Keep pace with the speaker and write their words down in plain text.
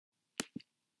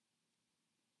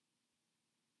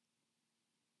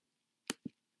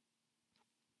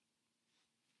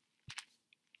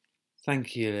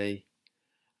Thank you, Lee.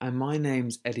 And my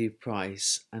name's Eddie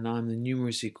Price, and I'm the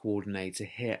Numeracy Coordinator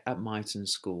here at Myton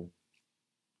School.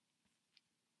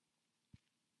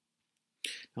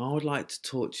 Now, I would like to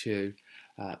talk to you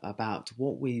about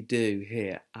what we do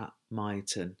here at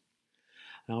Myton.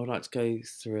 And I would like to go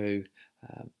through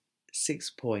 6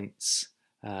 points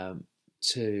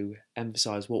to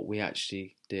emphasise what we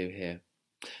actually do here.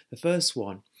 The first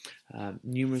one,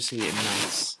 numeracy in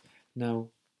maths. Now,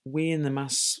 we in the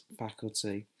maths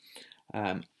faculty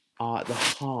are at the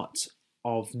heart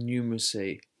of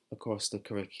numeracy across the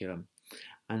curriculum,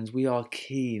 and we are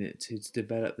keen to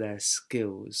develop their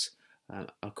skills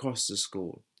across the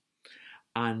school.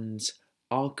 And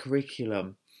our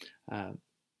curriculum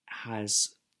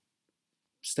has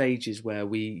stages where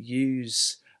we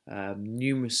use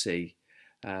numeracy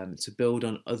to build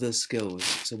on other skills.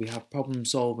 So we have problem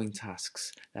solving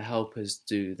tasks that help us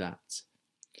do that.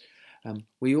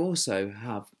 We also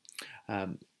have,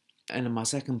 and in my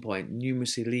second point,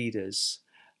 numeracy leaders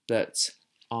that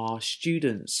are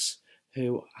students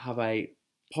who have a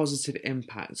positive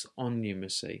impact on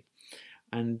numeracy,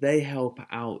 and they help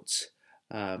out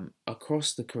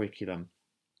across the curriculum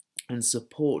and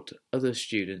support other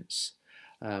students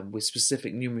with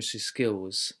specific numeracy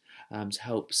skills to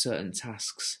help certain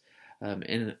tasks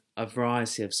in a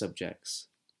variety of subjects.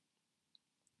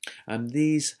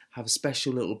 These have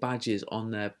special little badges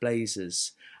on their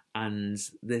blazers, and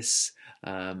this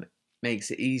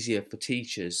makes it easier for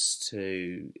teachers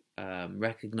to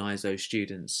recognise those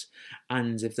students,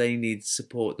 and if they need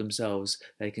support themselves,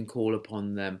 they can call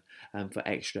upon them for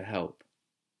extra help.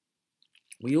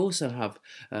 We also have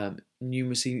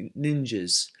Numeracy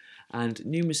Ninjas, and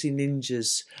Numeracy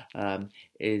Ninjas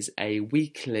is a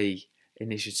weekly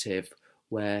initiative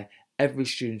where every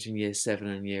student in Year 7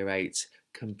 and Year 8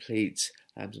 complete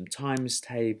some times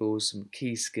tables, some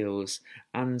key skills,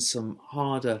 and some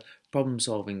harder problem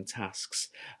solving tasks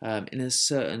in a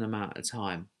certain amount of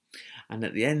time. And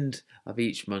at the end of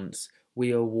each month,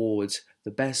 we award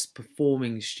the best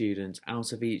performing student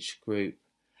out of each group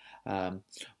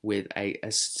with a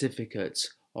certificate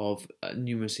of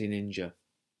Numeracy Ninja.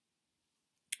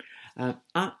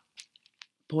 At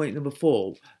point number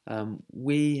 4,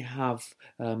 we have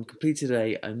completed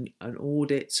an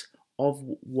audit of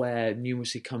where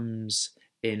numeracy comes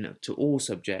in to all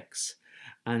subjects,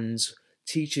 and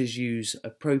teachers use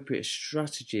appropriate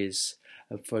strategies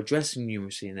for addressing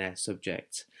numeracy in their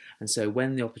subject. And so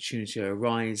when the opportunity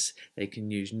arises, they can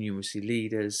use numeracy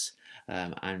leaders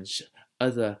and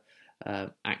other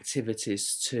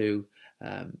activities to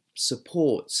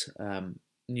support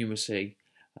numeracy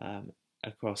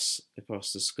across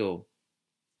the school.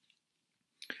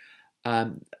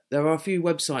 There are a few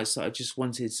websites that I just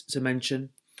wanted to mention.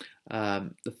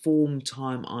 The Form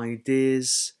Time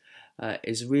Ideas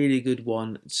is a really good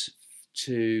one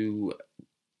to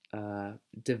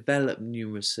develop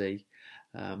numeracy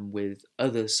with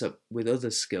other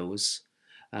skills.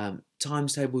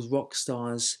 Times Tables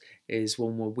Rockstars is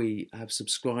one where we have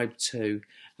subscribed to,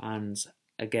 and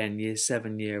again, Year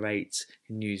 7, Year 8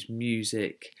 can use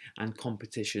music and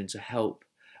competition to help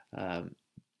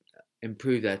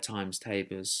improve their times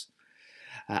tables.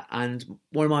 And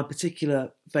one of my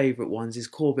particular favourite ones is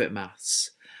Corbett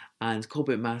Maths, and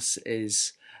Corbett Maths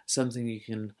is something you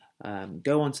can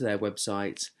go onto their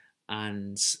website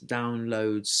and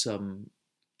download some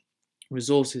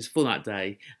resources for that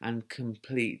day and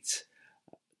complete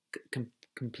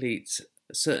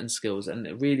certain skills, and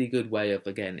a really good way of,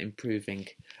 again, improving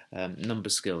number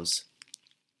skills.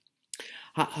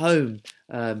 At home,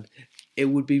 it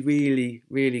would be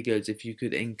really good if you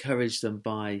could encourage them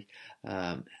by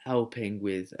helping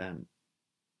with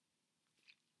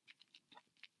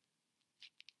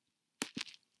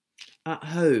at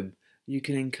home, you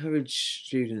can encourage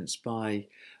students by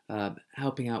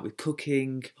helping out with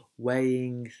cooking,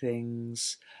 weighing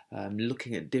things,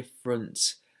 looking at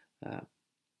different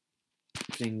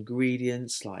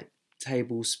ingredients like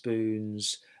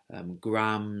tablespoons,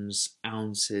 grams,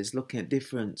 ounces, looking at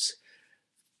different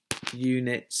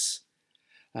units.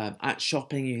 At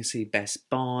shopping, you can see best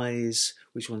buys,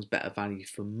 which one's better value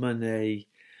for money,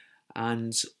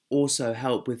 and also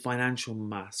help with financial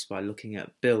maths by looking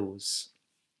at bills.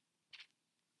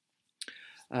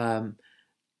 And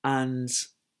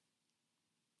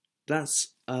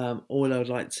that's all I would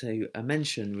like to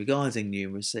mention regarding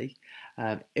numeracy.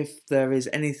 If there is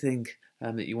anything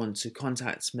that you want to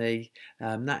contact me,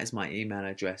 that is my email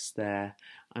address there,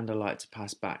 and I'd like to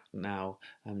pass back now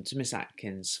to Miss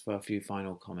Atkins for a few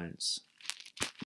final comments.